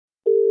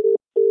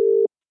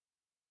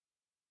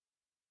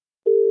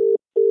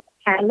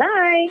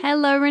Hello.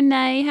 Hello,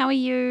 Renee. How are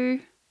you?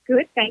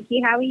 Good, thank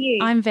you. How are you?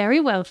 I'm very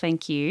well,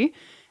 thank you.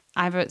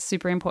 I have a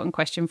super important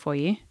question for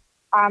you.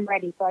 I'm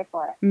ready. Go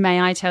for it. May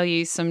I tell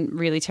you some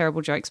really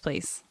terrible jokes,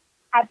 please?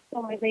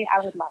 Absolutely. I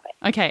would love it.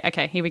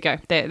 Okay, here we go.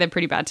 They're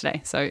pretty bad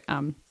today, so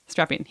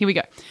strap in. Here we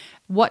go.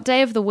 What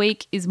day of the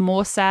week is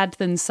more sad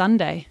than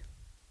Sunday?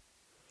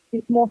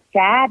 It's more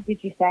sad,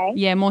 did you say?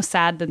 Yeah, more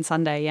sad than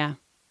Sunday, yeah.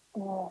 I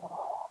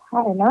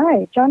don't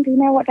know. John, do you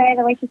know what day of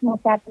the week is more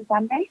sad than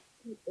Sunday?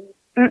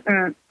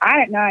 I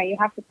don't know. You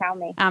have to tell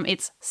me.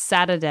 It's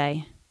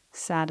Saturday.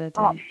 Saturday.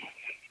 Oh.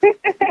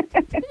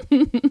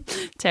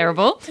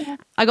 Terrible.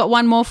 I got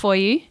one more for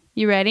you.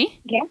 You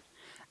ready? Yeah.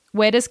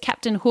 Where does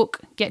Captain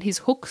Hook get his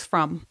hooks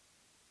from?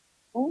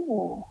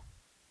 Oh.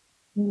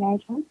 You know,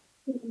 John?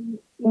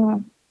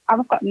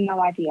 I've got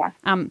no idea.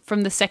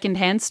 From the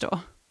second-hand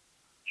store.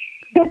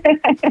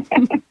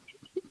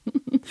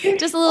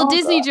 Just a little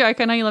Disney joke.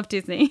 I know you love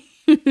Disney.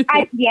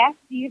 Yes,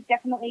 you've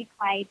definitely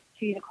played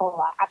to the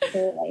caller.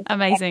 Absolutely.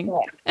 Amazing.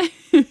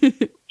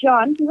 Excellent.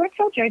 John, do you want to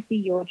tell Josie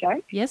your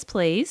joke? Yes,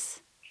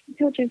 please.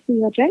 Tell Josie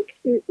your joke?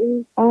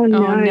 Oh,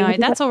 no. Oh, no.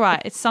 That's all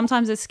right.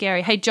 Sometimes it's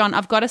scary. Hey, John,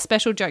 I've got a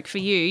special joke for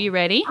you. You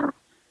ready?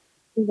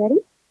 You ready?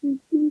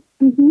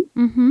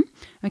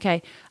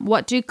 Okay.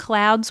 What do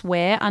clouds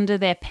wear under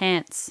their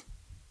pants?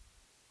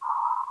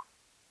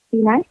 Do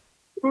you know?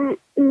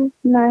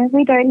 No,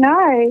 we don't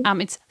know.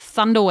 It's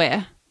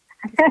thunderwear.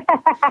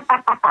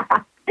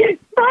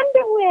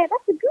 Underwear,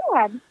 that's a good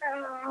one.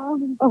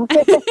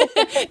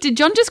 Did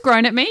John just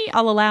groan at me?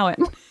 I'll allow it.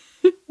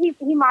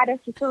 He might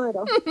have just a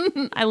little.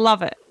 I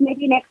love it.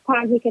 Maybe next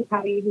time he can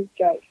tell you his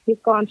joke. He's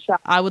gone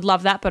sharp. I would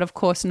love that, but of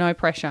course, no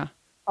pressure.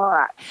 All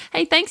right.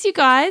 Hey, thanks, you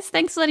guys.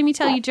 Thanks for letting me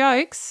tell you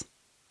jokes.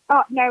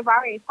 Oh, no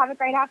worries. Have a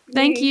great afternoon.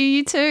 Thank you.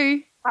 You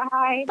too.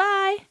 Bye.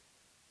 Bye.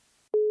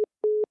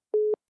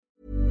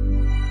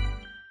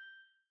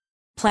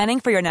 Planning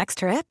for your next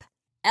trip?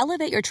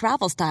 Elevate your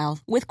travel style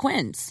with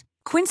Quince.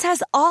 Quince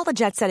has all the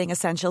jet-setting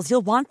essentials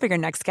you'll want for your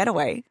next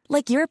getaway,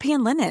 like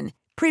European linen,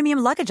 premium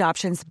luggage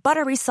options,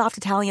 buttery soft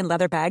Italian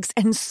leather bags,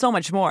 and so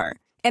much more.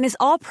 And is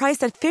all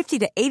priced at 50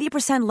 to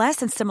 80% less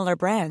than similar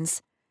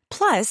brands.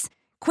 Plus,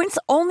 Quince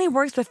only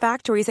works with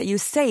factories that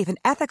use safe and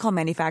ethical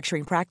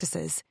manufacturing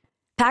practices.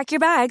 Pack your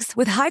bags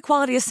with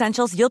high-quality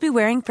essentials you'll be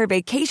wearing for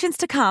vacations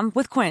to come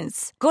with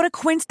Quince. Go to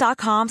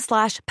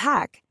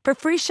quince.com/pack for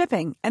free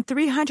shipping and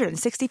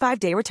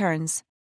 365-day returns.